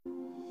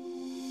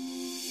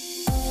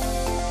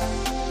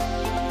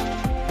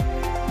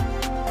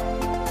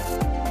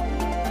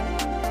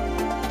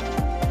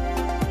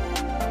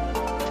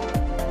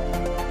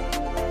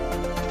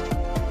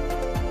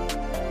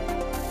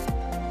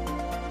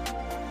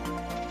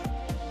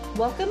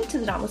Welcome to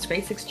the Dauntless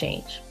Grace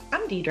Exchange.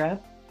 I'm Deidre.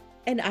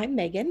 And I'm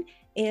Megan,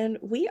 and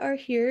we are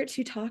here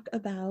to talk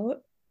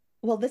about,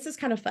 well, this is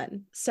kind of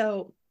fun.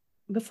 So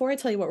before I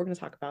tell you what we're going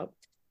to talk about,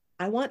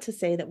 I want to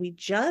say that we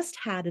just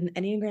had an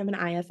Enneagram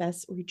and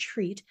IFS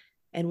retreat,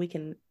 and we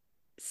can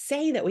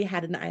say that we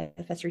had an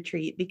IFS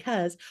retreat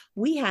because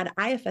we had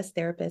IFS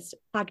therapist,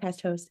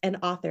 podcast host, and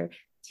author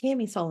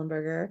Tammy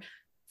Sollenberger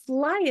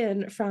fly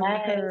in from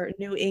her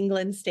New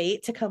England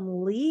state to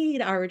come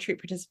lead our retreat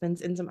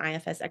participants in some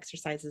IFS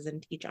exercises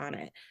and teach on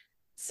it.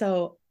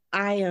 So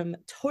I am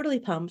totally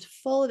pumped,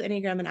 full of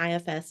Enneagram and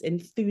IFS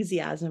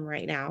enthusiasm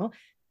right now,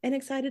 and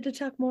excited to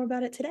talk more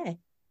about it today.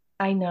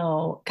 I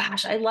know.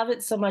 Gosh, I love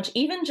it so much.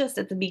 Even just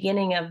at the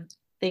beginning of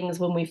things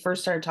when we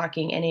first started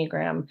talking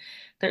Enneagram,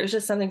 there was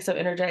just something so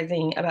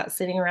energizing about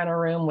sitting around a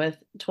room with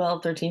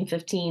 12, 13,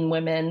 15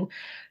 women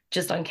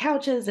just on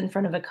couches in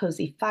front of a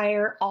cozy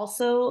fire.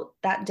 Also,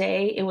 that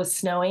day it was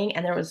snowing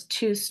and there was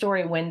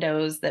 2-story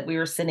windows that we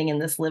were sitting in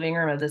this living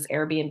room of this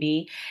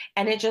Airbnb,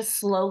 and it just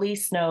slowly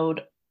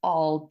snowed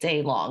all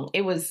day long.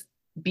 It was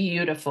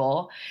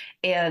beautiful.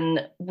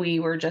 And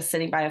we were just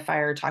sitting by a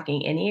fire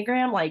talking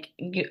Enneagram.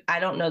 I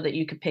don't know that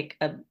you could pick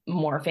a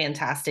more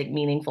fantastic,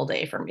 meaningful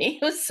day for me.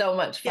 It was so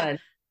much fun. Yeah.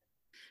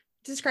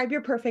 Describe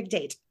your perfect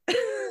date.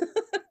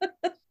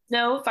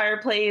 No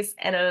fireplace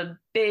and a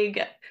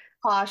big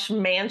posh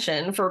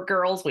mansion for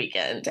girls'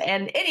 weekend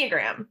and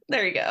Enneagram.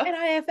 There you go.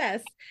 And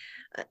IFS.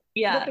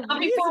 Yeah.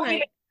 Before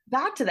we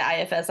got to the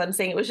IFS, I'm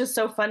saying it was just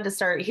so fun to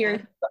start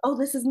hearing, oh,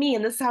 this is me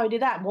and this is how I do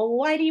that. Well,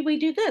 why do we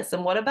do this?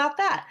 And what about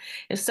that?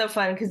 It's so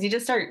fun because you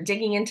just start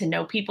digging in to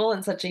know people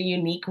in such a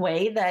unique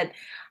way that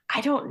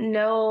I don't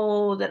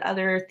know that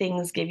other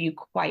things give you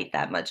quite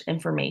that much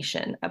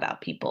information about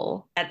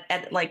people.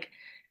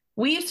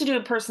 We used to do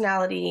a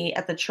personality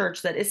at the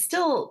church that is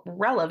still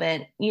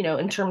relevant,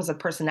 in terms of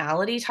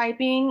personality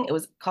typing. It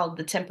was called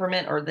the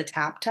temperament or the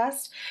TAP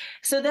test.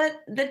 So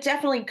that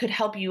definitely could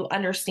help you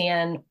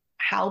understand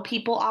how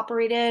people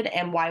operated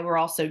and why we're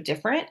all so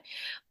different.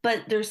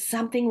 But there's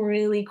something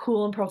really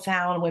cool and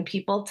profound when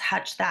people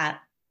touch that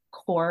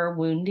core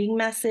wounding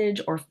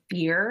message or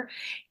fear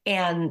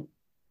and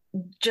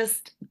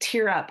just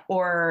tear up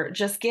or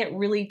just get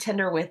really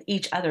tender with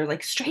each other,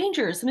 like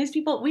strangers. Some of these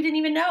people we didn't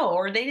even know,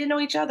 or they didn't know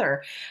each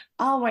other.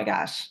 Oh my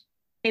gosh.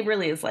 It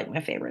really is like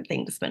my favorite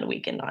thing to spend a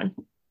weekend on.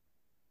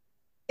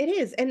 It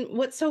is. And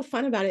what's so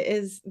fun about it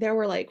is there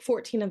were like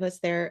 14 of us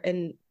there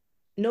and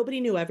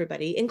nobody knew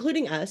everybody,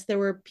 including us. There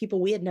were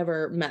people we had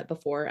never met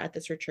before at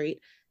this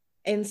retreat.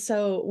 And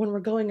so when we're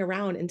going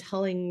around and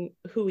telling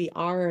who we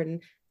are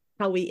and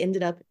how we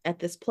ended up at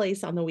this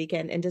place on the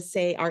weekend and to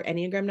say our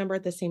Enneagram number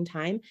at the same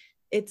time,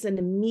 it's an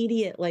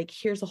immediate, like,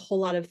 here's a whole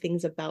lot of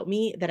things about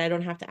me that I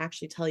don't have to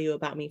actually tell you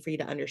about me for you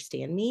to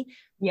understand me.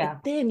 Yeah.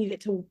 But then you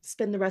get to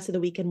spend the rest of the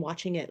weekend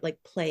watching it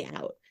like play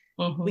out.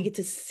 Mm-hmm. We get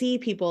to see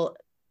people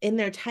in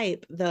their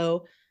type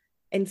though,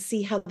 and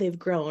see how they've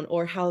grown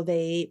or how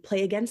they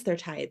play against their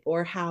type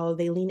or how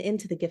they lean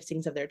into the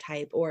giftings of their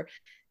type or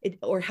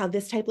how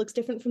this type looks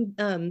different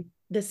from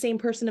the same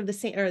person of the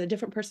same or the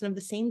different person of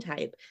the same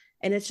type.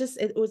 And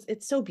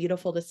it's so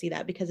beautiful to see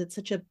that because it's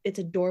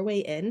a doorway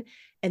in,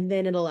 and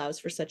then it allows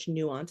for such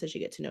nuance as you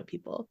get to know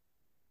people.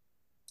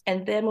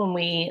 And then when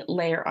we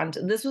layer on,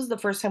 this was the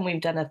first time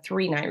we've done a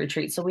 3-night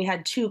retreat. So we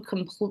had 2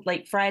 complete,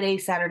 like Friday,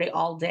 Saturday,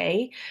 all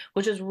day,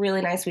 which was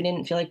really nice. We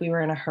didn't feel like we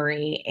were in a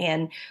hurry.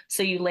 And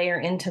so you layer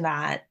into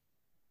that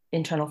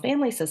internal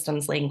family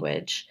systems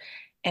language,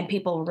 and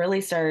people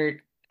really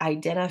start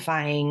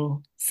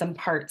identifying some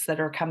parts that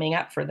are coming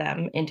up for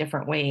them in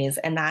different ways.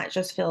 And that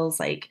just feels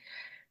like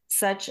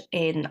such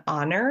an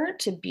honor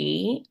to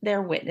be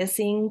there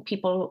witnessing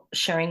people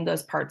sharing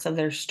those parts of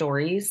their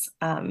stories.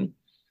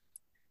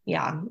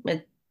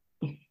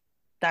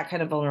 That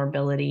kind of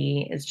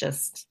vulnerability is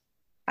just,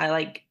 I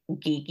like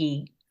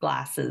geeky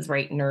glasses,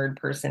 right? Nerd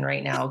person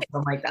right now.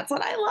 I'm like, that's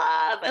what I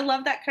love. I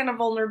love that kind of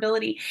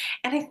vulnerability.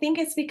 And I think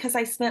it's because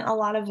I spent a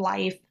lot of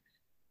life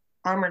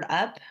armored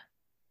up.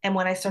 And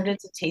when I started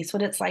to taste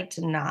what it's like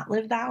to not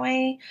live that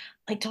way,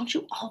 like, don't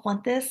you all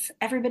want this?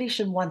 Everybody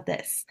should want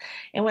this.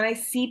 And when I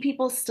see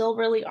people still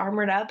really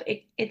armored up,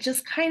 it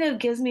just kind of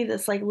gives me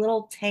this like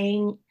little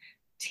pang.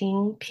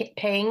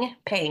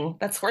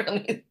 That's where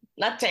I'm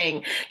not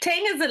tang.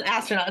 Tang is an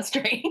astronaut's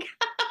drink.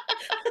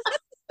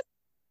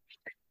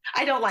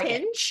 I don't like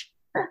Tinge.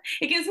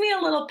 It gives me a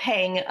little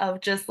pang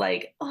of just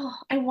like, oh,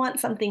 I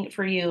want something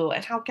for you.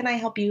 And how can I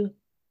help you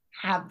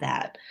have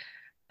that?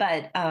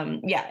 But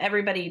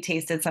everybody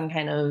tasted some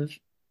kind of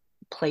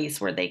place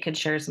where they could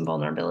share some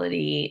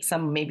vulnerability,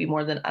 some maybe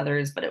more than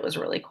others, but it was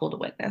really cool to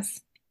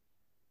witness.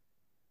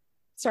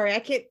 Sorry, I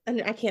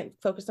can't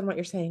focus on what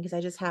you're saying because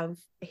I just have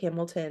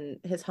Hamilton,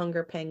 his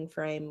hunger pang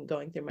frame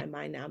going through my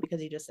mind now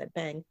because he just said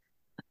pang.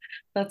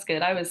 That's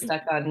good. I was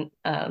stuck on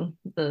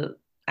the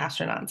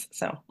astronauts,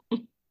 so.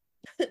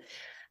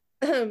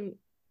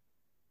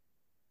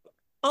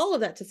 All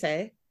of that to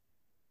say,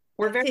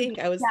 we're very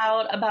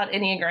out about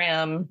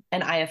Enneagram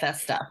and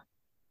IFS stuff.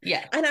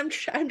 Yeah. And I'm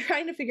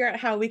trying to figure out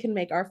how we can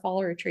make our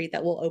fall retreat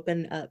that will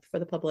open up for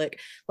the public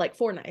like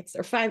 4 nights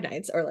or 5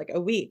 nights or like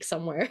a week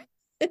somewhere.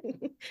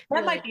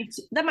 That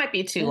might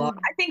be too long.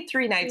 I think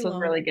 3 nights was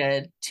really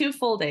good. 2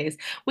 full days.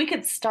 We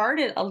could start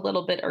it a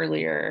little bit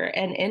earlier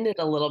and end it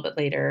a little bit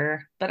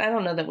later, but I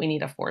don't know that we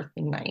need a 4th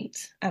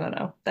night. I don't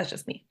know. That's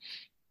just me.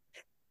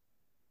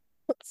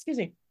 Excuse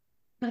me.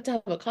 Not to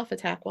have a cough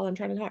attack while I'm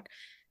trying to talk.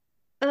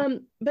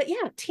 But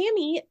yeah,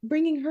 Tammy,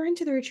 bringing her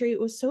into the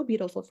retreat was so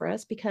beautiful for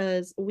us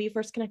because we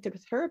first connected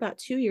with her about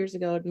 2 years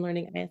ago in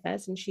learning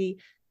IFS, and she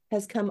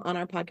has come on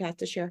our podcast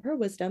to share her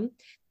wisdom.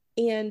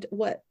 And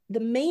what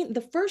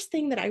the first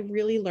thing that I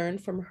really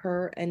learned from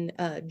her and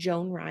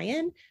Joan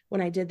Ryan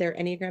when I did their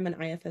Enneagram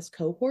and IFS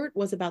cohort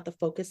was about the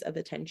focus of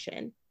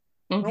attention.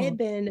 Mm-hmm. I had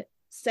been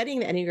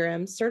studying the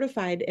Enneagram,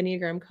 certified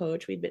Enneagram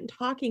coach. We'd been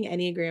talking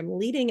Enneagram,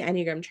 leading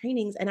Enneagram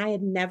trainings, and I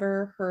had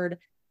never heard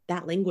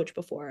that language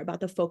before about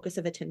the focus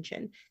of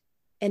attention.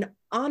 And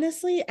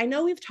honestly, I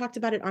know we've talked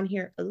about it on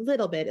here a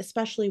little bit,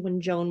 especially when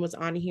Joan was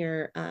on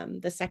here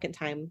the second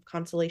time,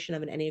 Constellation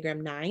of an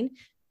Enneagram 9.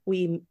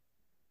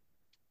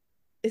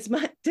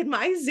 Did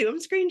my Zoom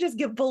screen just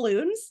give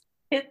balloons?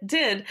 It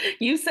did.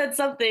 You said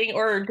something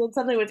or did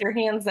something with your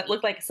hands that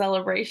looked like a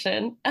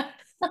celebration.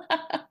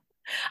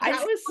 I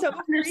was so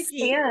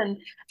understand.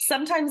 Freaky.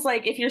 Sometimes,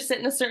 like if you're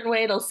sitting a certain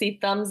way, it'll see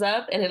thumbs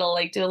up and it'll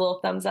like do a little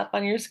thumbs up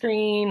on your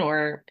screen.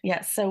 Or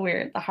yeah, so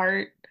weird. The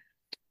heart.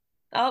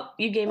 Oh,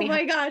 you gave me. Oh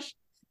my gosh!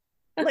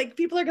 Like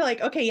people are like,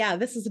 okay, yeah,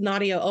 this is an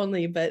audio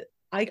only, but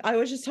I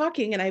was just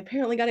talking and I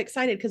apparently got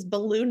excited because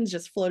balloons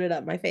just floated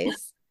up my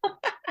face.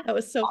 That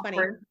was so funny.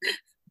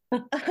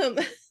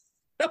 I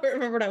don't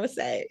remember what I was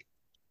saying.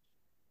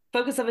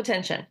 Focus of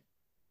attention.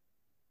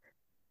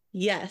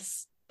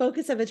 Yes.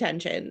 Focus of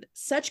attention.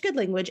 Such good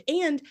language.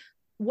 And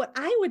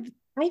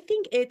I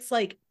think it's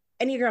like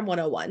Enneagram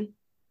 101.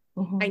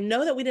 Mm-hmm. I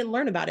know that we didn't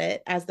learn about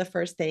it as the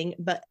first thing,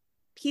 but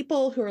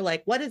people who are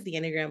like, what is the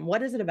Enneagram?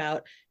 What is it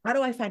about? How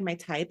do I find my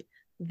type?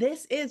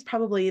 This is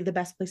probably the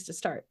best place to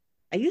start.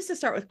 I used to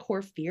start with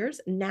core fears.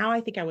 Now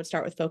I think I would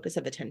start with focus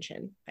of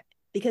attention,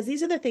 because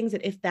these are the things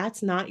that if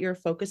that's not your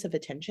focus of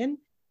attention,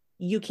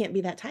 you can't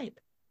be that type.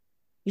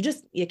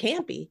 You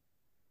can't be.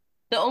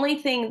 The only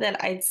thing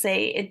that I'd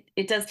say,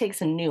 it does take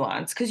some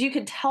nuance, because you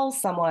could tell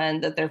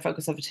someone that their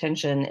focus of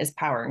attention is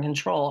power and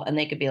control, and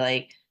they could be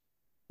like,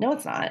 no,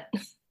 it's not.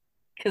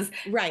 Because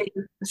right.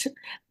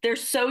 They're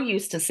so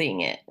used to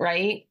seeing it,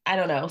 right? I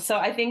don't know. So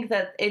I think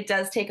that it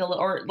does take a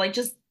little, or like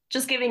just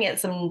giving it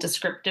some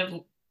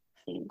descriptive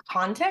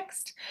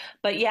context.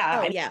 But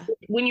yeah,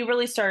 when you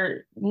really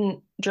start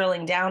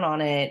drilling down on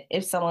it,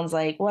 if someone's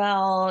like,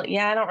 well,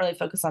 yeah, I don't really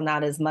focus on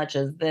that as much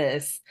as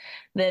this,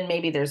 then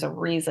maybe there's a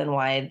reason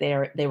why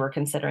they were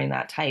considering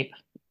that type,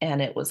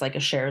 and it was like a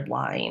shared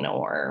line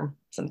or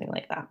something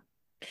like that.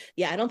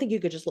 Yeah, I don't think you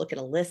could just look at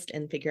a list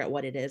and figure out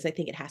what it is. I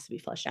think it has to be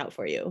fleshed out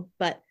for you.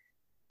 But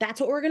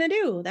that's what we're going to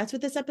do. That's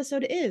what this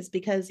episode is,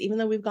 because even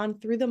though we've gone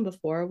through them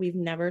before, we've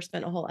never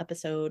spent a whole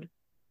episode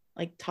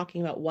like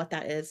talking about what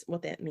that is,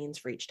 what that means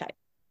for each type.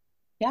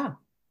 Yeah.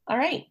 All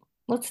right.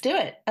 Let's do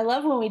it. I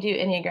love when we do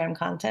Enneagram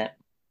content.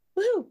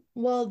 Woohoo.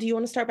 Well, do you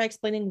want to start by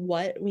explaining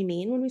what we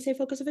mean when we say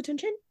focus of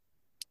attention?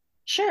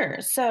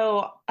 Sure.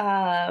 So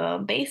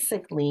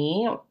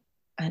basically,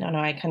 I don't know,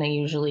 I kind of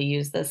usually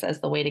use this as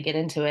the way to get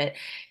into it.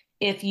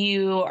 If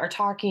you are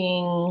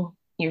talking,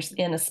 you're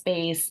in a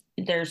space,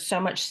 there's so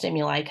much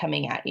stimuli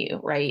coming at you,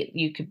 right?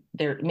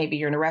 Maybe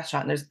you're in a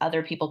restaurant and there's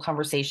other people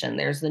conversation.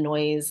 There's the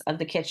noise of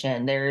the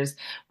kitchen. There's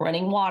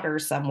running water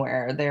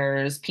somewhere.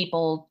 There's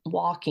people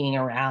walking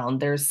around.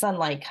 There's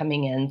sunlight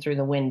coming in through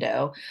the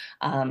window.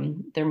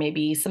 There may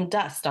be some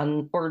dust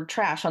or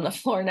trash on the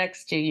floor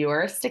next to you,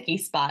 or a sticky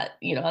spot,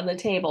 on the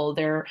table.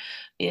 There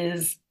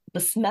is the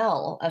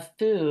smell of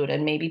food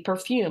and maybe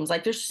perfumes.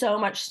 Like there's so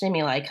much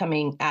stimuli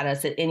coming at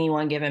us at any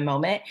one given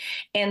moment.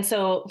 And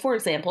so, for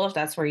example, if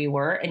that's where you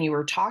were and you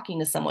were talking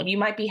to someone, you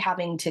might be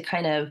having to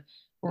kind of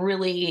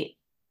really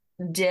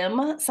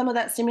dim some of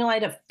that stimuli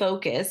to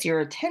focus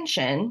your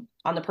attention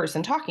on the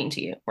person talking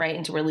to you, right?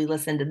 And to really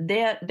listen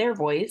to their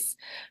voice,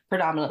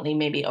 predominantly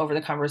maybe over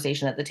the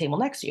conversation at the table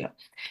next to you.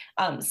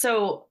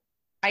 So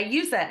I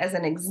use that as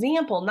an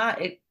example,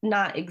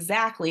 not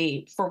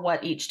exactly for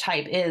what each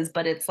type is,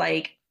 but it's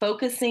like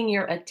focusing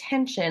your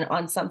attention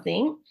on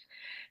something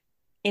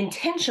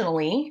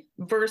intentionally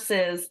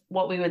versus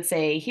what we would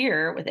say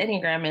here with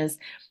Enneagram is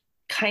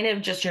kind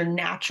of just your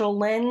natural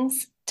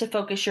lens to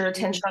focus your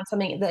attention on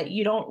something that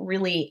you don't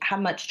really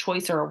have much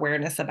choice or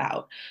awareness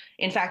about.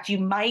 In fact, you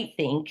might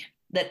think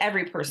that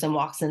every person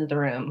walks into the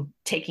room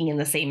taking in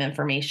the same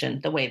information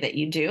the way that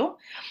you do.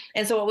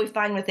 And so what we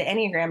find with the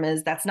Enneagram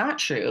is that's not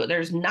true.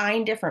 There's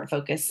 9 different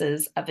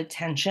focuses of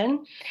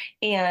attention.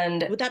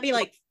 And would that be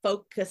like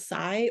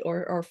foci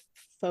or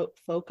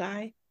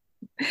foci?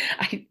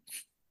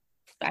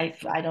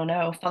 I don't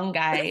know.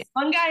 Fungi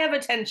of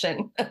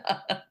attention.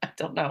 I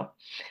don't know.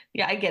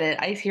 Yeah, I get it.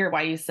 I hear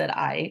why you said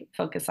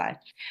foci.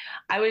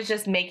 I was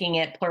just making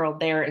it plural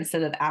there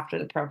instead of after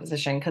the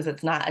preposition, because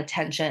it's not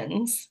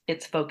attentions,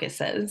 it's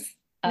focuses.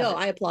 No,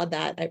 I applaud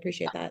that. I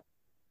appreciate that.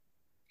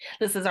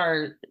 This is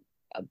our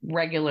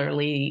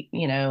regularly,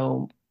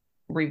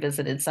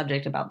 revisited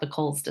subject about the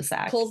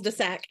cul-de-sac.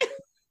 Cul-de-sac.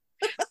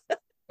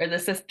 Or the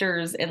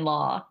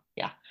sisters-in-law.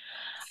 Yeah.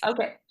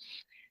 Okay.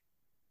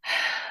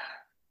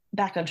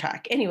 Back on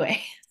track.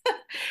 Anyway.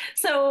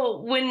 So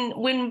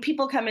when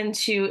people come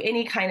into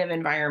any kind of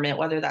environment,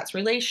 whether that's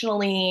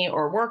relationally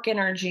or work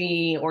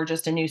energy or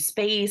just a new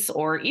space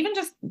or even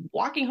just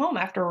walking home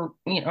after,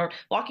 or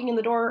walking in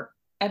the door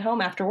at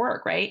home after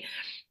work, right?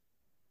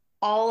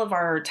 All of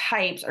our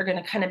types are going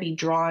to kind of be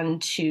drawn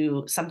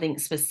to something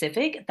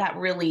specific that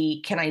really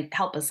can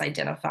help us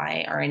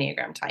identify our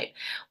Enneagram type.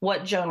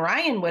 What Joan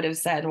Ryan would have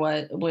said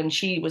was when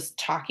she was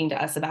talking to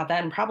us about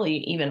that, and probably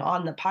even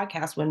on the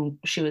podcast when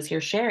she was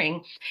here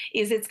sharing,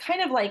 is it's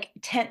kind of like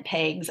tent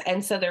pegs.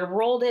 And so they're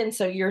rolled in.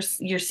 So you're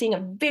seeing a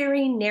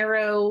very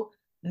narrow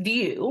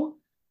view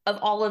of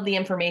all of the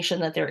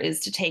information that there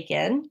is to take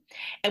in.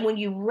 And when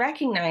you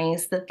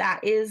recognize that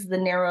that is the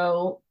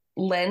narrow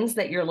lens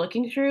that you're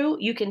looking through,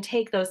 you can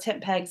take those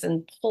tent pegs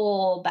and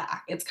pull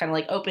back. It's kind of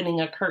like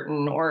opening a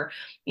curtain or,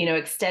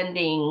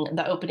 extending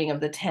the opening of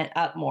the tent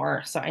up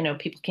more. So I know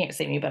people can't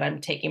see me, but I'm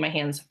taking my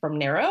hands from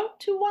narrow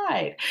to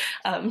wide.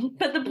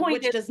 But the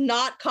point Which does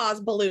not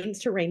cause balloons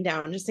to rain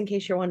down, just in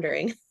case you're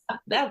wondering.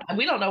 That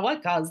we don't know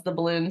what caused the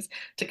balloons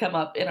to come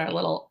up in our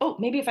little,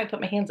 maybe if I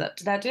put my hands up,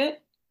 did that do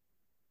it?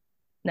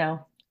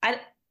 No, I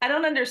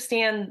don't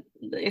understand.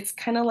 It's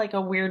kind of like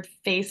a weird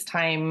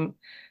FaceTime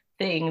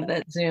thing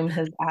that Zoom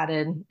has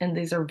added, and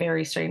these are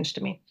very strange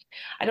to me.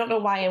 I don't know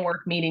why in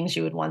work meetings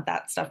you would want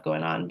that stuff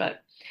going on,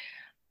 but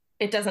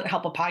it doesn't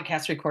help a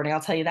podcast recording.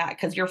 I'll tell you that,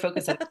 because your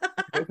focus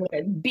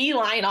is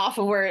beeline off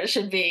of where it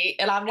should be.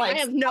 And I'm like, I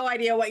have no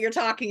idea what you're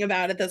talking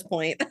about at this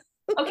point.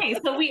 Okay,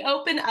 so we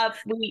open up,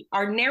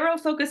 our narrow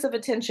focus of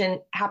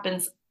attention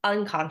happens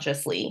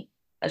unconsciously.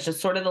 That's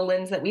just sort of the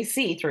lens that we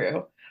see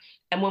through.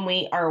 And when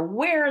we are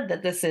aware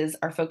that this is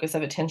our focus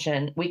of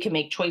attention, we can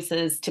make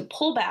choices to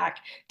pull back,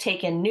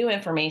 take in new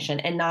information,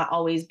 and not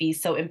always be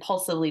so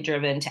impulsively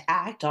driven to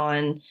act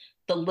on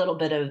the little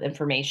bit of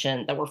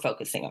information that we're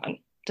focusing on.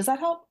 Does that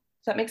help?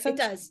 Does that make sense?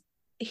 It does.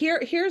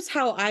 Here's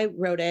how I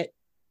wrote it.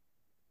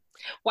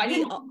 Why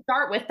didn't you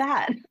start with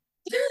that?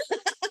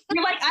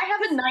 You're like, I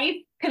have a nice,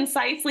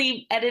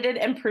 concisely edited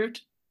and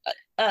proved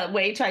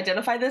way to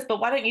identify this, but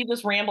why don't you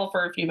just ramble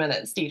for a few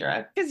minutes,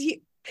 Deidre?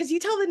 Because you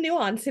tell the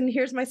nuance, and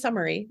here's my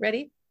summary.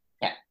 Ready?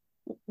 Yeah.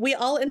 We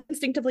all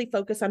instinctively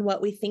focus on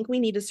what we think we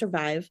need to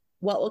survive,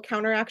 what will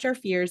counteract our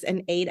fears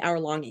and aid our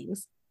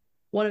longings.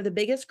 One of the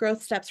biggest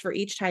growth steps for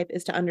each type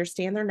is to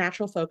understand their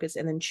natural focus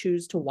and then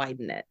choose to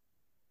widen it.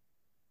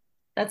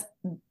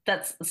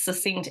 That's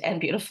succinct and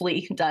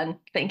beautifully done.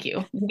 Thank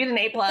you. You get an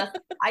A+.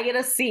 I get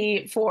a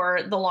C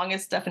for the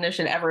longest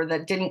definition ever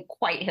that didn't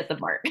quite hit the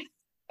mark.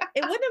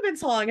 It wouldn't have been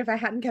so long if I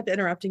hadn't kept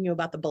interrupting you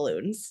about the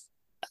balloons.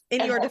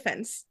 In your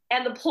defense.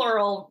 And the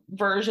plural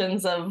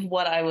versions of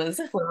what I was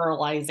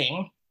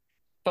pluralizing.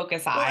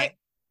 Focus I.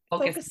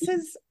 Focus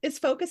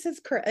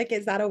is correct. Like,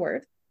 is that a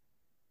word?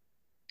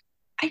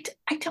 I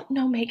don't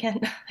know,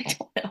 Megan. I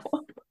don't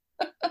know.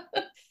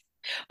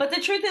 But the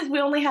truth is we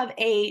only have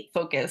a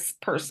focus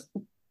person,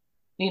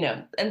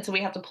 and so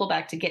we have to pull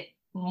back to get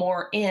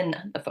more in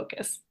the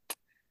focus.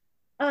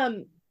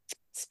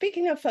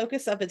 Speaking of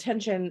focus of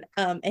attention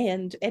and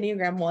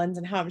Enneagram 1s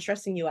and how I'm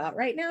stressing you out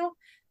right now.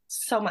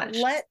 So much.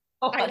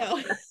 I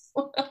know.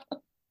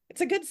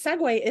 It's a good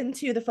segue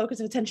into the focus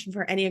of attention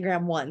for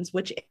Enneagram 1s,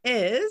 which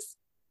is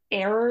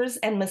errors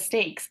and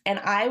mistakes. And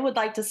I would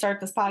like to start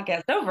this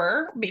podcast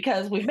over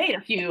because we've made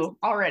a few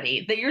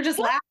already that you're just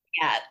laughing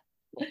at.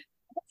 I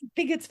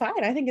think it's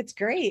fine. I think it's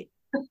great.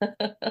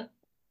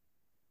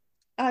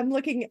 I'm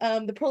looking,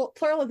 the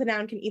plural of the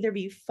noun can either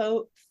be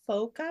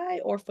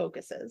foci or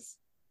focuses.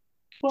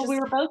 Well, we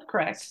were both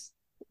correct.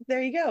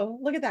 There you go.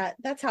 Look at that.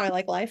 That's how I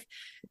like life.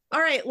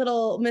 All right,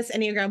 little Miss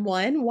Enneagram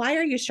 1, why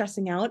are you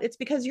stressing out? It's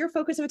because your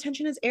focus of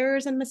attention is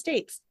errors and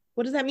mistakes.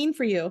 What does that mean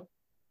for you?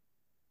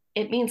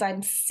 It means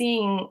I'm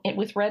seeing it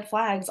with red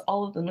flags,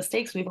 all of the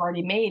mistakes we've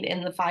already made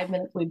in the 5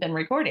 minutes we've been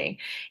recording.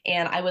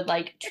 And I would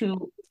like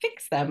to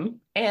fix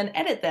them and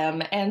edit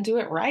them and do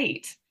it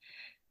right.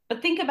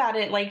 But think about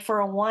it, like for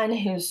a 1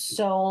 whose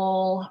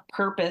sole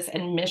purpose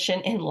and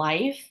mission in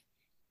life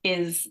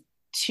is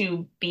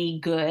to be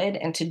good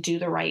and to do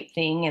the right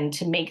thing and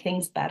to make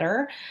things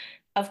better.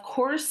 Of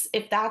course,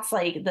 if that's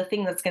like the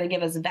thing that's going to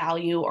give us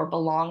value or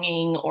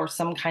belonging or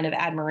some kind of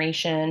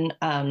admiration,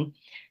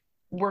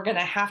 we're going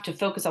to have to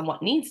focus on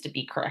what needs to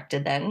be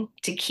corrected then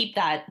to keep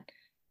that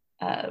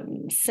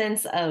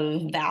sense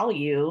of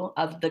value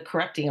of the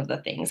correcting of the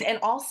things. And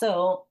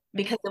also,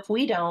 because if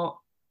we don't,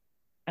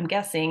 I'm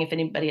guessing if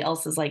anybody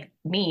else is like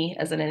me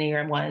as an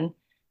Enneagram 1,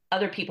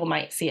 other people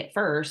might see it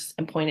first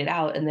and point it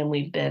out, and then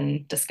we've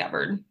been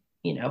discovered,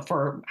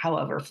 for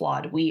however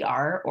flawed we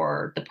are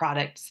or the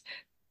products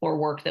or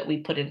work that we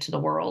put into the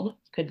world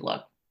could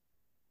look.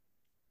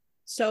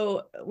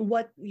 So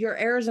what your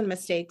errors and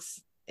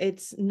mistakes,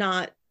 it's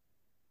not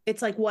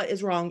it's like what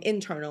is wrong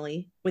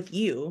internally with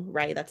you,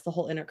 right? That's the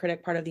whole inner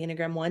critic part of the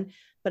Enneagram 1,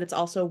 but it's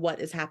also what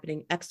is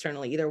happening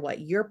externally, either what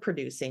you're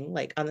producing,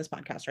 like on this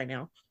podcast right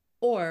now,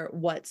 or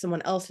what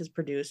someone else has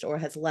produced or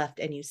has left,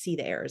 and you see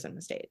the errors and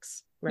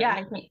mistakes, right?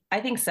 Yeah,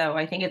 I think so.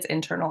 I think it's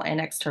internal and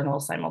external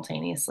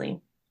simultaneously.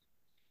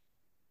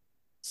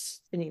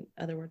 Any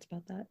other words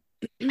about that?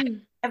 I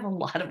have a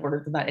lot of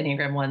words about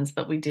Enneagram 1s,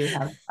 but we do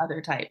have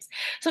other types.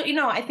 So,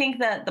 I think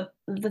that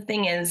the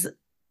thing is,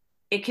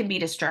 it can be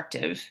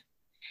destructive.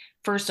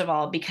 First of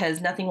all, because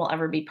nothing will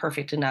ever be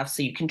perfect enough,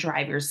 so you can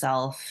drive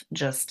yourself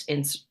just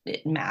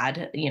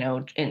mad,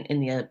 in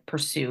the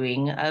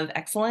pursuing of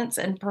excellence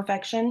and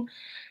perfection.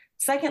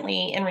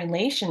 Secondly, in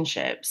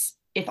relationships,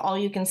 if all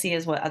you can see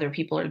is what other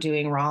people are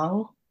doing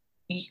wrong,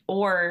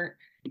 or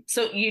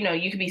so,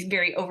 you could be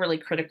very overly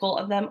critical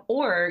of them,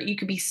 or you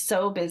could be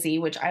so busy,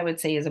 which I would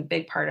say is a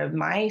big part of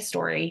my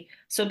story,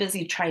 so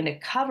busy trying to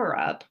cover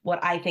up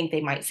what I think they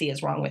might see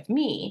as wrong with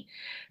me,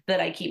 that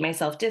I keep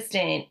myself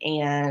distant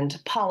and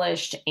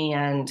polished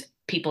and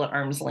people at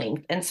arm's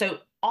length. And so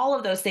all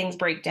of those things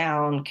break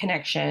down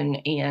connection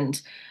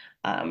and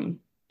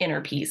um,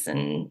 inner peace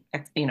and,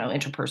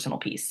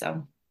 interpersonal peace.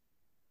 So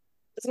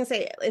was gonna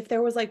say, if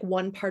there was like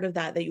one part of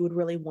that that you would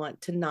really want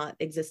to not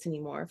exist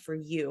anymore for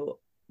you,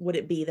 would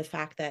it be the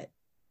fact that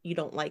you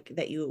don't like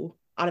that you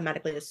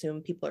automatically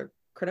assume people are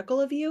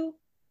critical of you,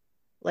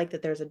 like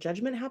that there's a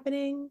judgment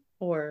happening?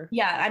 Or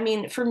yeah, I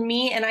mean, for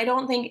me, and I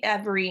don't think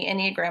every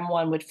Enneagram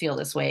 1 would feel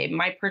this way.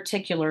 My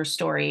particular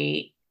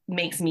story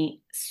makes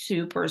me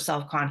super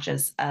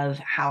self-conscious of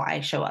how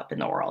I show up in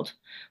the world,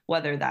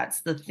 whether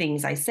that's the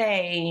things I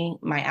say,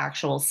 my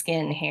actual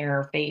skin,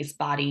 hair, face,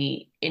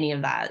 body, any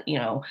of that,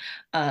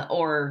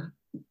 or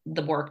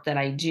the work that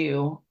I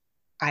do.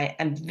 I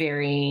am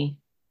very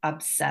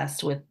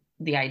obsessed with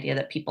the idea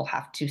that people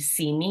have to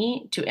see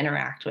me to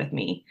interact with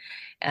me.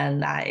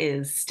 And that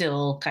is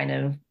still kind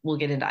of, we'll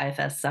get into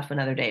IFS stuff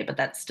another day, but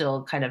that's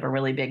still kind of a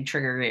really big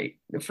trigger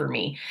for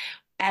me.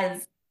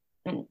 As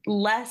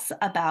less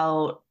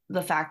about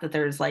the fact that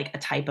there's like a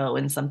typo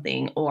in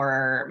something,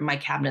 or my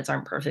cabinets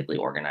aren't perfectly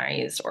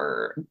organized,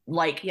 or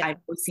like I'm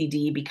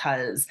OCD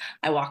because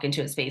I walk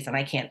into a space and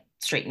I can't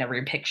straighten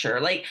every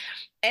picture. Like,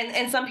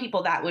 and some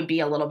people that would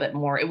be a little bit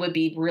more, it would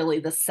be really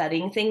the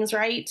setting things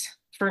right.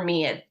 For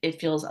me,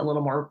 it feels a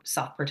little more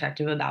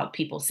self-protective about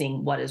people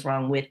seeing what is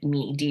wrong with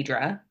me,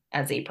 Deidre,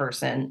 as a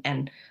person,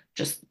 and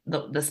just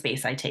the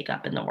space I take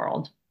up in the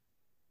world.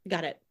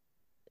 got it.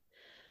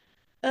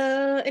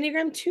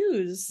 Enneagram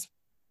 2s,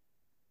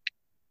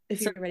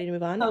 if you're ready to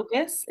move on.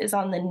 Focus is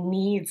on the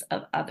needs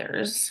of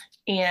others.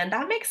 And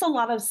that makes a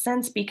lot of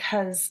sense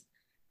because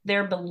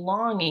their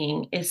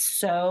belonging is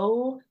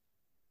so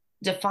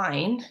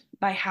defined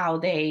by how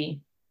they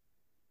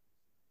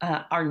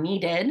are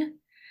needed,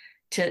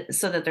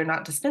 so that they're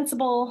not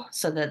dispensable,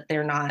 so that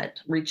they're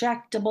not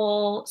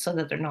rejectable, so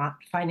that they're not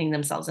finding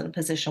themselves in a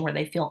position where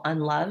they feel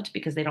unloved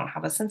because they don't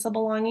have a sense of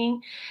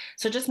belonging.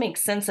 So it just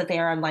makes sense that they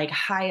are on like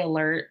high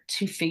alert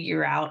to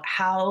figure out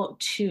how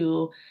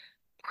to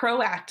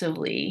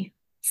proactively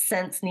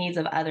sense needs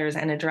of others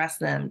and address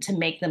them to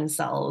make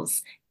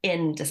themselves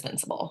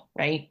indispensable,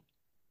 right?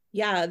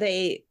 Yeah,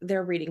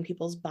 they're reading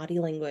people's body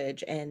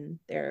language, and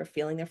they're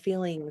feeling their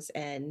feelings,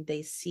 and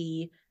they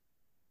see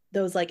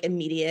those like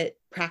immediate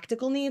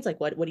practical needs, like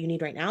what do you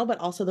need right now, but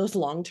also those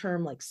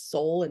long-term like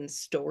soul and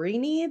story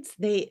needs.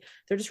 They're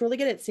just really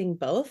good at seeing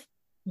both.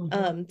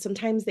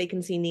 Sometimes they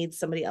can see needs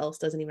somebody else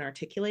doesn't even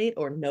articulate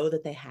or know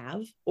that they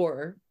have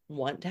or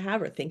want to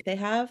have or think they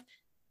have.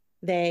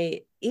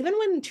 They, even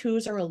when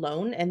 2s are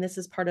alone, and this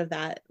is part of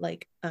that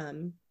like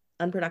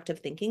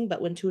unproductive thinking,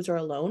 but when 2s are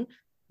alone,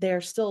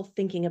 they're still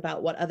thinking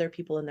about what other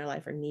people in their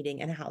life are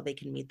needing and how they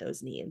can meet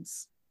those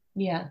needs.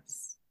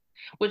 Yes.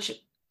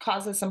 Which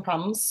causes some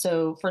problems.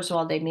 So first of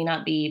all, they may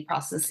not be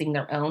processing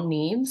their own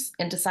needs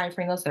and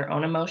deciphering those, their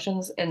own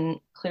emotions, and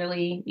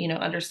clearly,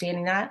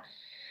 understanding that.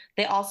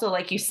 They also,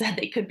 like you said,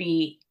 they could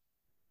be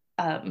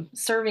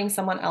serving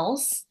someone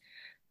else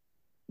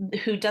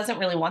who doesn't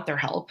really want their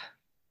help,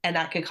 and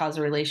that could cause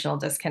a relational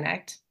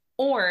disconnect.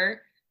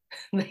 Or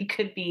they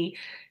could be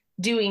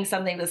doing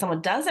something that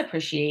someone does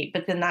appreciate,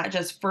 but then that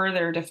just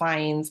further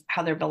defines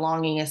how their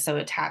belonging is so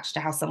attached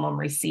to how someone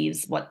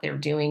receives what they're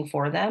doing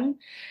for them.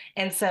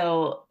 And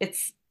so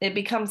it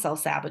becomes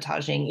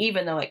self-sabotaging,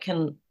 even though it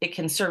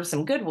can serve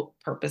some good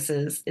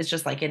purposes. It's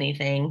just like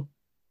anything.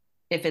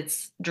 If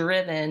it's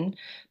driven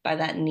by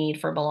that need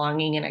for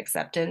belonging and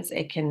acceptance,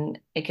 it can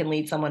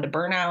lead someone to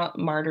burnout,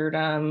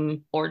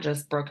 martyrdom, or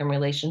just broken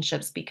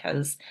relationships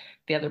because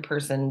the other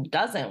person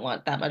doesn't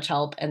want that much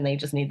help and they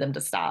just need them to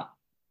stop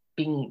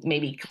being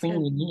maybe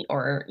clingy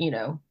or neat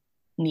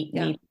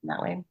in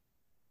that way.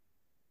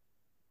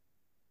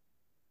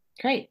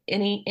 Great.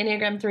 Any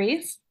Enneagram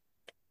 3s?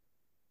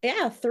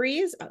 Yeah,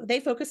 3s, they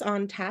focus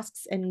on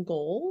tasks and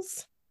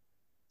goals.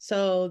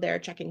 So they're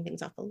checking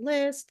things off a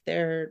list,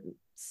 they're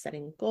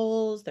setting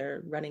goals,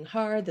 they're running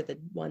hard, they're the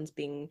ones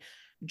being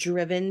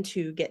driven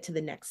to get to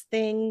the next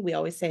thing. We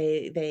always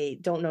say they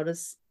don't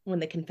notice when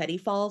the confetti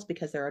falls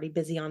because they're already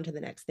busy on to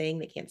the next thing.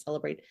 They can't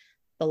celebrate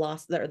the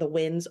loss or the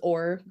wins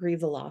or grieve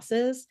the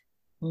losses.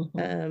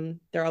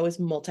 They're always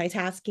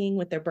multitasking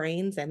with their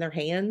brains and their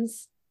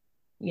hands.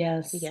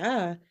 Yes.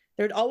 Yeah.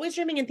 They're always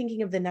dreaming and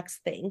thinking of the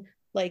next thing,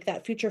 like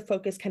that future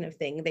focus kind of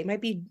thing. They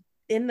might be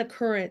in the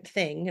current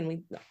thing. And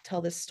we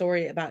tell this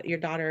story about your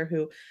daughter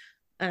who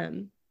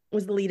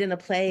was the lead in a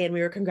play, and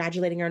we were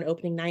congratulating her on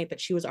opening night, but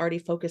she was already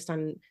focused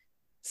on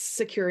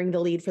securing the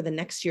lead for the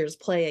next year's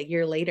play a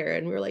year later.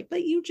 And we were like,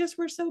 but you just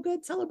were so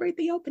good. Celebrate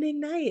the opening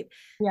night.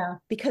 Yeah.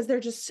 Because they're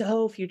just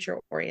so future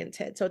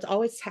oriented. So it's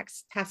always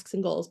tasks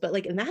and goals. But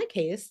like in that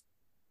case,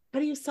 how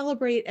do you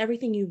celebrate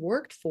everything you've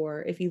worked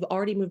for if you've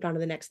already moved on to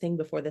the next thing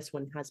before this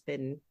one has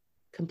been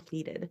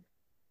completed?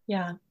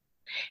 Yeah.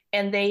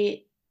 And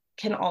they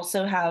can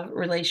also have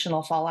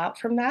relational fallout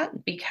from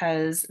that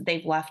because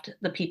they've left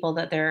the people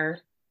that they're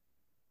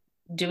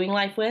doing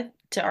life with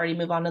to already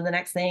move on to the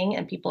next thing,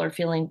 and people are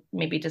feeling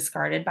maybe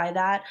discarded by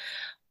that.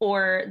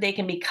 Or they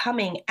can be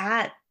coming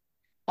at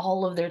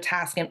all of their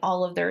tasks and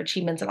all of their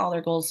achievements and all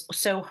their goals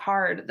so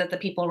hard that the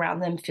people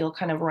around them feel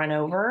kind of run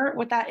over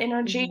with that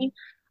energy,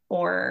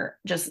 or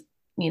just,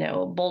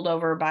 bowled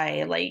over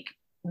by, like,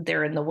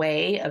 they're in the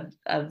way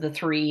of the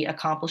three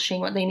accomplishing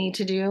what they need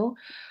to do.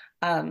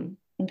 And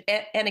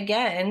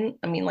again,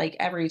 I mean, like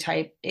every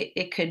type,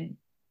 it could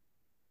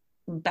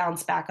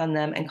bounce back on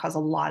them and cause a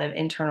lot of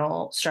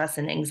internal stress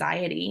and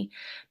anxiety,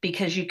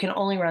 because you can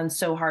only run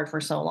so hard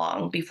for so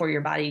long before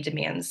your body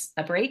demands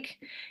a break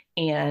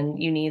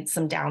and you need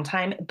some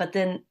downtime. But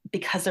then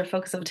because their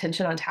focus of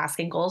attention on task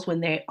and goals,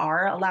 when they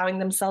are allowing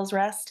themselves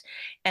rest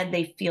and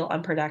they feel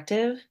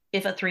unproductive,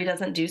 if a 3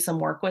 doesn't do some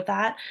work with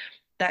that,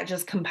 that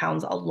just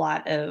compounds a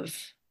lot of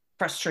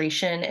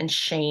frustration and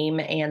shame,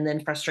 and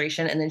then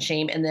frustration and then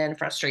shame and then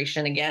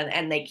frustration again,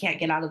 and they can't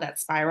get out of that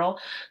spiral.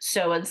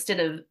 So instead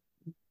of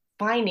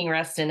finding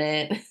rest in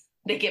it,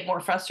 they get more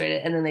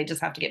frustrated, and then they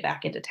just have to get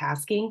back into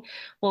tasking.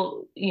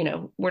 Well,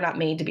 we're not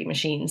made to be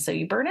machines, so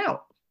you burn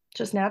out.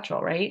 Just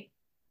natural, right?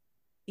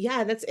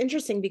 Yeah, that's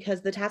interesting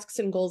because the tasks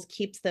and goals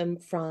keeps them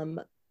from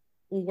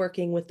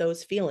working with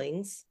those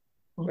feelings,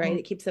 right?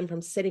 It keeps them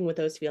from sitting with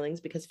those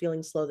feelings because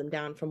feelings slow them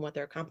down from what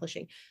they're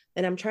accomplishing.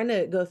 And I'm trying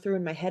to go through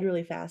in my head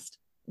really fast.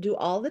 Do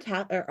all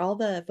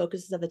the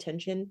focuses of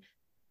attention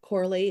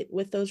correlate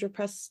with those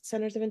repressed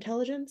centers of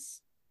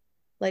intelligence?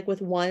 Like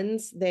with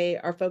ones, they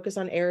are focused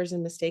on errors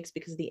and mistakes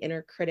because the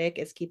inner critic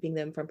is keeping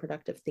them from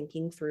productive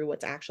thinking through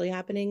what's actually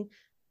happening.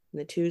 And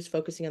the 2s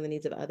focusing on the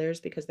needs of others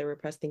because their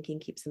repressed thinking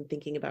keeps them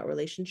thinking about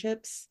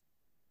relationships.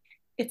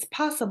 It's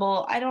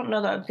possible. I don't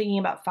know that I'm thinking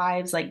about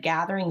 5s. Like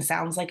gathering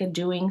sounds like a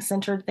doing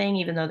centered thing,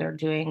 even though they're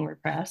doing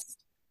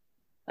repressed.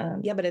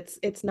 Yeah, but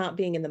it's not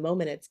being in the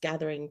moment. It's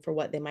gathering for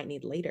what they might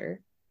need later.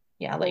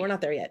 Yeah. But we're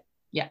not there yet.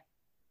 Yeah.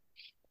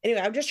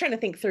 Anyway, I'm just trying to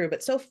think through,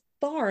 but so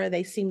far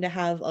they seem to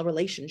have a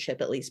relationship,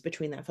 at least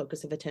between that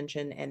focus of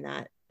attention and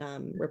that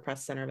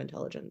repressed center of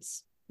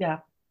intelligence. Yeah,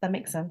 that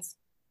makes sense.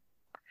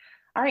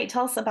 All right,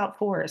 tell us about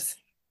 4s.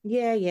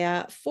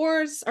 Yeah.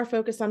 4s are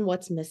focused on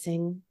what's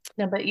missing.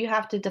 No, but you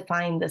have to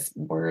define this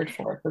word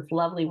for us, this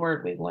lovely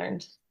word we've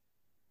learned.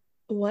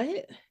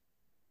 What?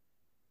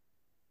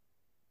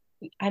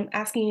 I'm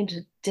asking you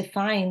to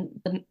define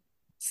the.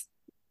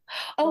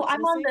 Oh,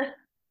 I'm missing?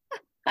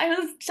 I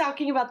was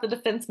talking about the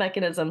defense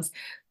mechanisms.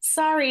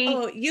 Sorry.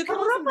 Oh, you can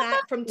listen to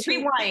that from 2.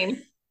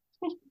 Rewind.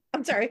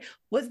 I'm sorry.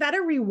 Was that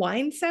a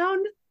rewind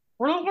sound?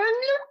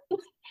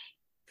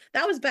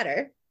 That was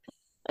better.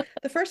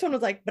 The first one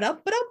was like,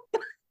 but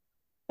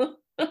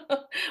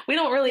we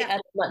don't really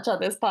edit much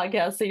on this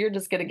podcast, so you're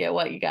just going to get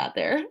what you got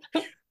there.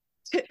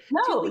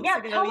 No,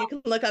 you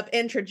can look up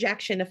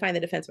introjection to find the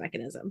defense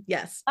mechanism.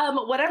 Yes.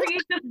 Whatever you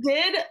just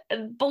did,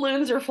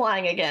 balloons are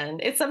flying again.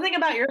 It's something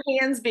about your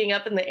hands being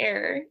up in the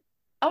air.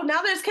 Oh,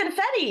 now there's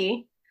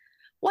confetti.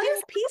 What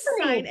is peace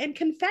sign and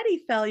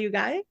confetti fell, you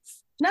guys?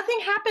 Nothing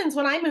happens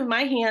when I move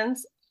my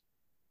hands.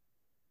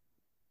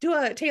 Do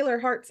a Taylor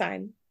heart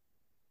sign.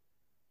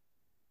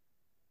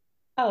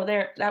 Oh,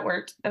 there, that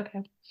worked.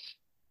 Okay.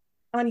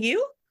 On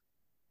you?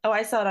 Oh,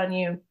 I saw it on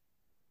you.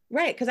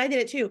 Right, because I did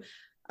it too.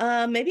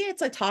 Maybe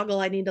it's a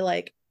toggle I need to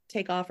like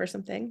take off or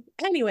something.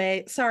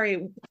 Anyway,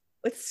 sorry.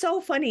 It's so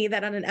funny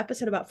that on an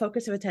episode about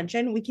focus of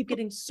attention, we keep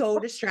getting so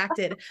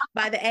distracted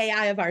by the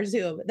AI of our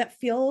Zoom. That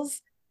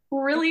feels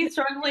really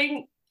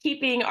struggling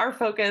keeping our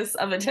focus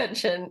of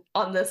attention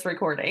on this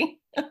recording.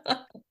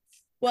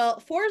 Well,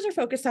 4s are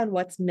focused on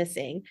what's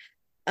missing.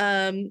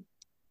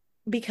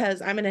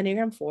 Because I'm an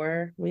Enneagram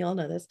 4, we all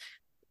know this.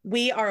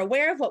 We are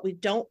aware of what we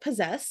don't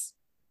possess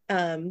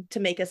to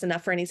make us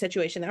enough for any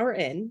situation that we're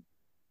in.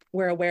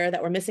 We're aware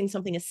that we're missing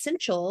something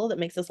essential that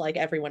makes us like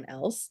everyone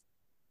else.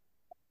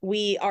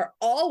 We are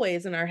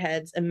always in our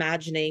heads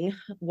imagining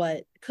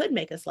what could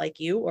make us like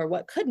you, or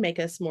what could make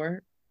us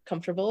more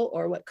comfortable,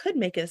 or what could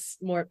make us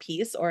more at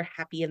peace or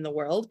happy in the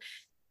world.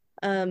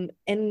 And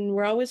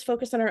we're always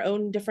focused on our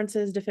own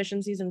differences,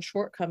 deficiencies, and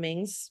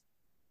shortcomings.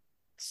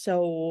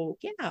 So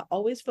yeah,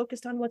 always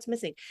focused on what's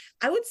missing.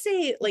 I would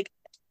say, like,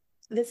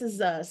 this is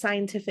a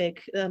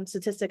scientific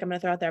statistic I'm going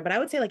to throw out there, but I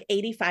would say like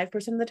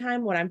 85% of the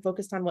time when I'm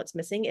focused on what's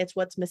missing, it's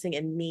what's missing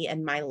in me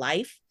and my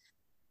life.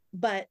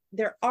 But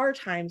there are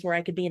times where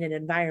I could be in an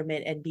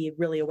environment and be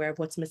really aware of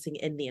what's missing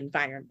in the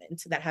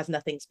environment that has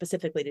nothing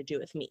specifically to do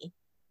with me.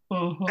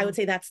 I would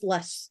say that's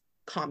less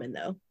common,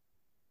 though.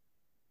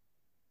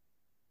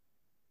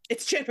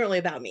 It's generally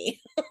about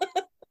me.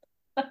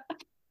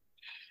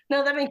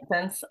 No, that makes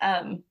sense.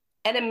 And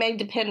it may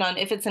depend on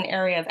if it's an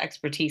area of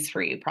expertise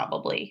for you,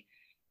 probably.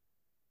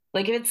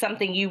 Like if it's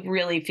something you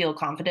really feel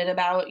confident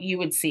about, you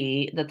would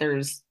see that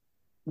there's,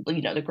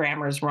 the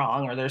grammar's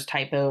wrong, or there's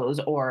typos,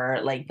 or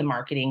like the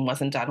marketing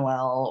wasn't done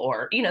well,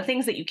 or,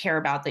 things that you care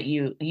about that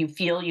you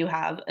feel you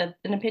have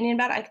an opinion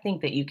about. I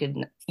think that you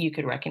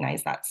could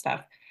recognize that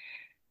stuff.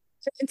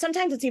 And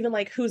sometimes it's even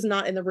like who's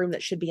not in the room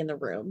that should be in the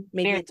room.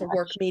 Maybe it's a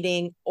work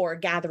meeting or a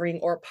gathering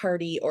or a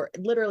party or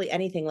literally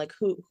anything, like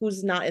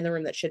who's not in the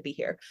room that should be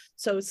here.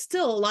 So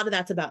still a lot of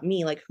that's about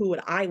me. Like who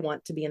would I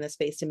want to be in this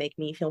space to make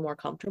me feel more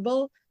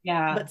comfortable?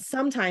 Yeah. But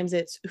sometimes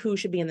it's who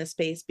should be in this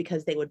space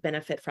because they would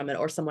benefit from it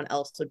or someone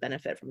else would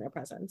benefit from their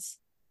presence.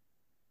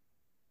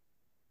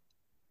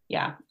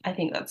 Yeah, I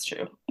think that's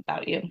true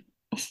about you.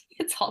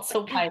 It's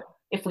also why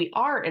if we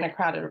are in a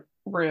crowded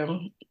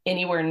room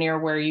anywhere near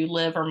where you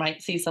live or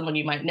might see someone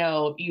you might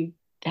know, you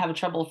have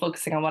trouble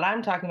focusing on what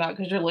I'm talking about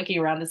because you're looking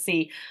around to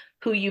see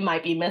who you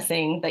might be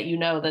missing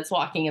that that's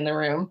walking in the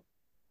room.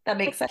 That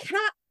makes sense. I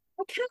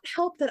cannot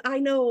help that I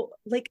know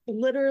like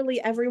literally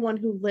everyone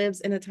who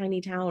lives in a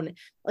tiny town.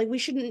 Like we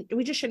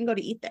just shouldn't go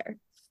to eat there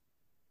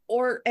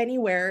or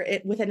anywhere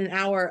within an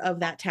hour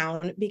of that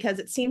town, because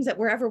it seems that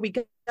wherever we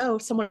go,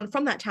 someone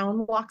from that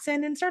town walks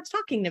in and starts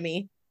talking to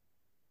me.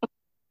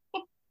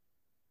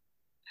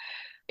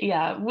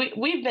 Yeah,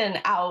 we've been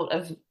out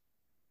of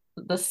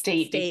the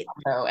state.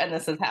 Before, and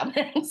this is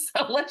happening.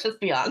 So let's just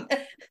be honest.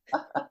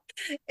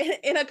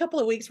 In a couple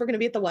of weeks, we're going to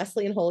be at the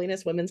Wesleyan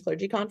Holiness Women's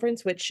Clergy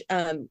Conference, which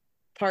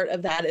part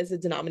of that is a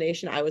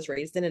denomination I was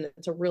raised in, and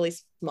it's a really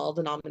small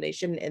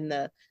denomination in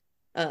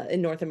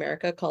North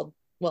America called,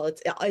 well,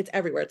 it's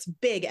everywhere. It's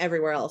big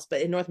everywhere else,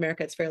 but in North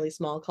America, it's fairly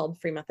small, called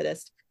Free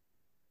Methodist.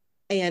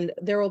 And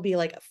there will be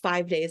like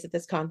 5 days at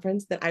this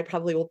conference that I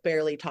probably will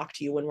barely talk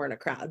to you when we're in a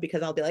crowd,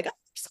 because I'll be like,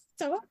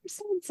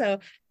 so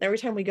every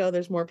time we go,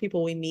 there's more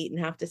people we meet and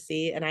have to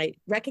see. And I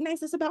recognize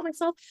this about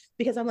myself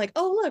because I'm like,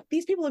 oh, look,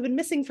 these people have been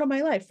missing from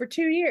my life for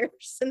 2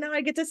 years. And now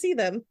I get to see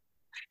them.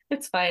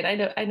 It's fine.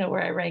 I know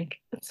where I rank.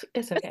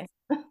 It's okay.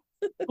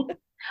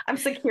 I'm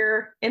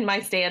secure in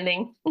my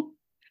standing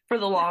for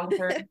the long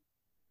term.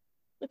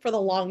 For the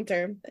long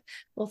term.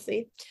 We'll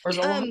see. For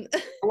the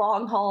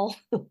long haul.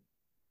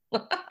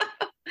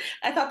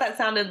 I thought that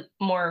sounded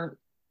more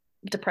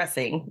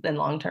depressing than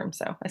long term,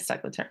 so I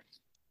stuck with term.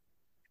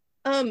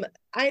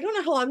 I don't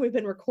know how long we've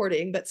been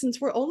recording, but since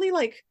we're only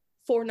like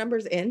 4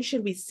 numbers in,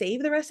 should we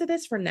save the rest of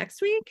this for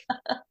next week?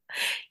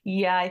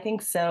 Yeah, I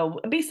think so.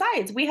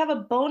 Besides, we have a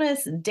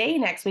bonus day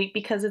next week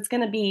because it's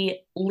going to be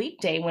leap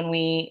day when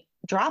we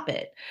drop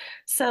it.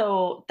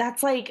 So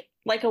that's like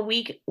a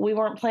week we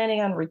weren't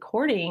planning on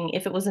recording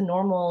if it was a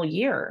normal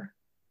year.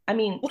 I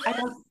mean, I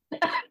don't.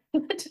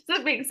 It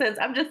doesn't make sense.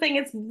 I'm just saying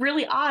it's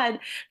really odd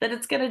that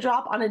it's going to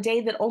drop on a day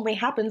that only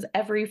happens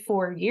every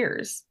 4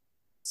 years.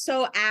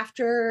 So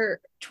after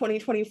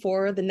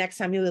 2024, the next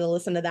time you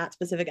listen to that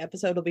specific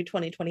episode will be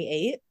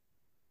 2028.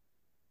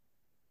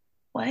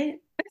 What?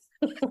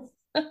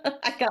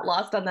 I got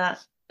lost on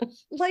that.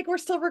 Like we're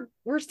still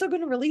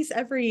going to release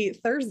every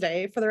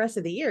Thursday for the rest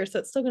of the year, so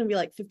it's still going to be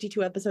like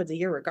 52 episodes a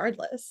year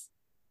regardless.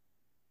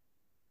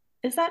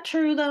 Is that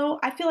true, though?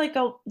 I feel like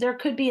there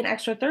could be an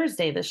extra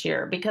Thursday this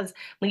year because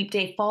Leap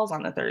Day falls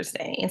on a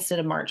Thursday instead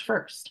of March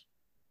 1st.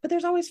 But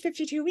there's always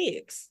 52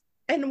 weeks,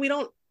 and we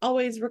don't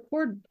always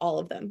record all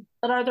of them.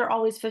 But are there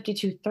always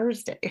 52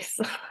 Thursdays?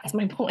 That's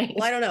my point.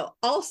 Well, I don't know.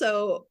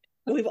 Also,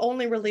 we've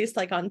only released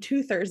like on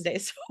 2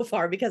 Thursdays so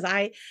far because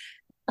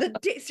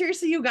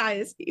seriously, you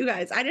guys,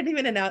 I didn't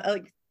even know,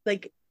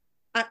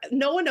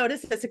 no one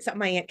noticed this except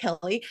my Aunt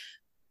Kelly.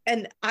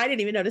 And I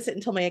didn't even notice it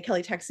until my Aunt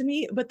Kelly texted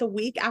me. But the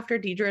week after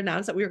Deidre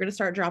announced that we were going to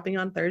start dropping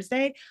on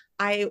Thursday,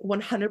 I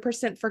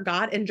 100%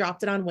 forgot and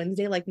dropped it on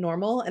Wednesday like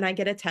normal. And I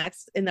get a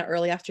text in the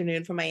early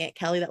afternoon from my Aunt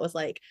Kelly that was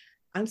like,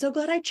 I'm so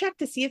glad I checked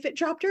to see if it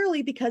dropped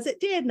early because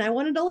it did. And I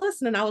wanted to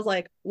listen. And I was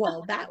like,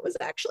 well, that was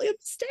actually a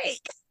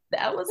mistake.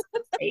 That was a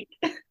mistake.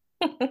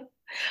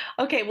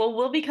 Okay, well,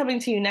 we'll be coming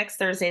to you next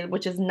Thursday,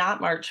 which is not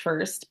March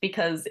 1st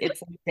because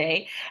it's Leap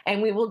Day.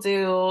 And we will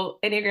do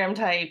Enneagram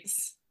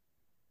types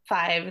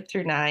 5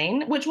 through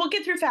 9, which we'll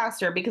get through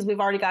faster because we've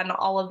already gotten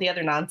all of the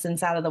other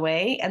nonsense out of the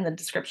way and the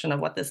description of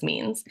what this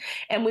means.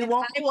 And we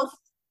won't.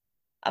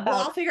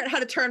 I'll figure out how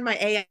to turn my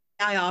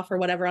AI off or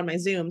whatever on my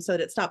Zoom so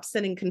that it stops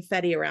sending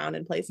confetti around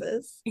in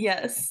places.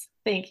 Yes,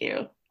 thank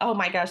you. Oh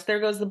my gosh, there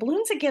goes the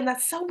balloons again.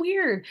 That's so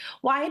weird.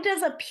 Why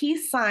does a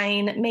peace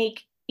sign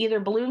make either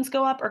balloons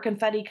go up or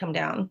confetti come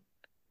down?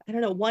 I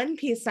don't know. 1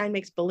 peace sign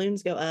makes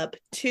balloons go up.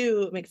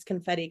 2 makes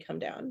confetti come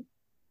down.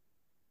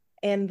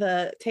 And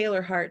the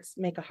Taylor hearts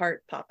make a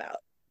heart pop out.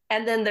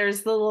 And then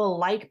there's the little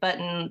like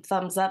button,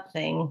 thumbs up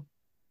thing.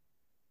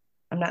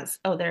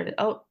 There it is.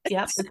 Oh,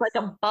 yeah. It's like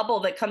a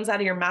bubble that comes out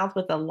of your mouth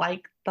with a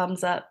like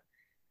thumbs up.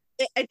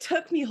 It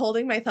took me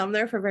holding my thumb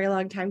there for a very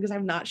long time because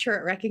I'm not sure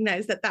it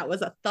recognized that that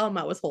was a thumb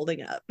I was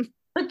holding up.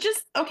 But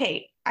just,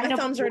 okay. I know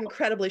thumbs are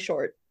incredibly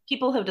short.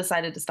 People have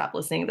decided to stop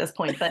listening at this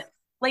point, but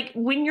like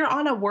when you're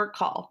on a work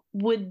call,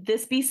 would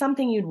this be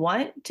something you'd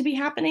want to be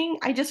happening?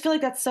 I just feel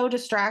like that's so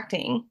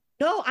distracting.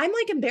 No, I'm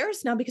like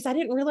embarrassed now because I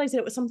didn't realize that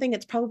it was something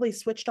that's probably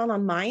switched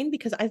on mine,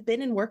 because I've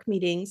been in work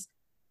meetings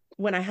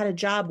when I had a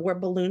job where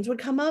balloons would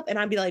come up and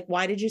I'd be like,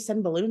 why did you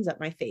send balloons at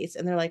my face?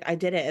 And they're like, I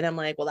did it. And I'm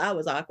like, well, that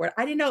was awkward.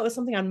 I didn't know it was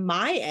something on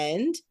my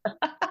end.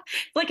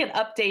 It's like an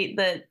update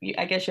that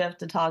I guess you have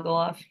to toggle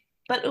off.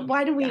 But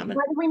why do we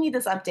need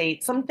this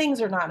update? Some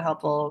things are not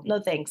helpful. No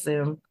thanks,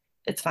 Zoom.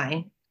 It's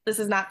fine. This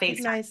is not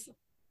FaceTime. Nice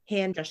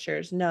hand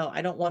gestures. No,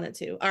 I don't want it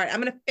to. All right, I'm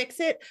going to fix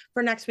it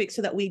for next week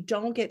so that we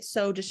don't get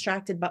so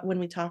distracted. But when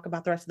we talk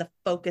about the rest of the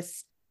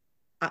foci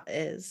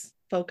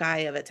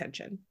of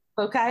attention.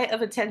 Foci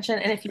of attention.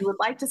 And if you would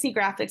like to see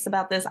graphics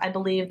about this, I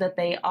believe that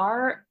they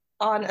are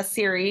on a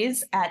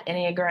series at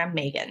Enneagram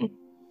Megan.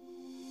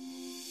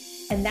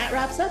 And that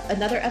wraps up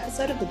another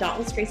episode of the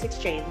Dauntless Grace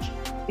Exchange.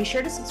 Be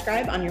sure to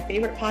subscribe on your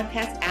favorite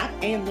podcast app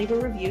and leave a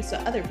review so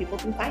other people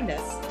can find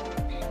us.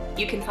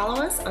 You can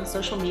follow us on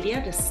social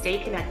media to stay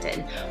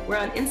connected. We're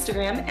on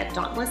Instagram at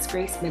Dauntless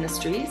Grace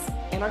Ministries,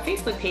 and our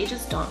Facebook page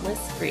is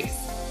Dauntless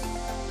Grace.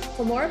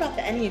 For more about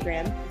the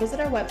Enneagram, visit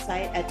our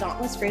website at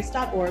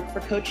dauntlessgrace.org for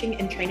coaching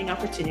and training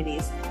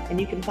opportunities. And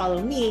you can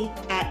follow me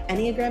at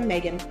Enneagram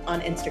Megan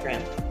on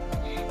Instagram.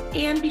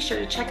 And be sure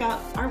to check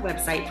out our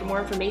website for more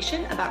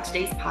information about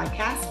today's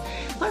podcast.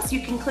 Plus, you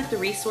can click the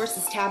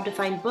resources tab to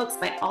find books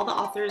by all the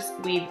authors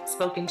we've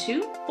spoken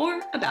to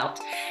or about.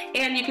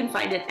 And you can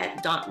find it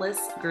at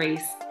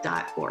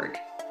dauntlessgrace.org.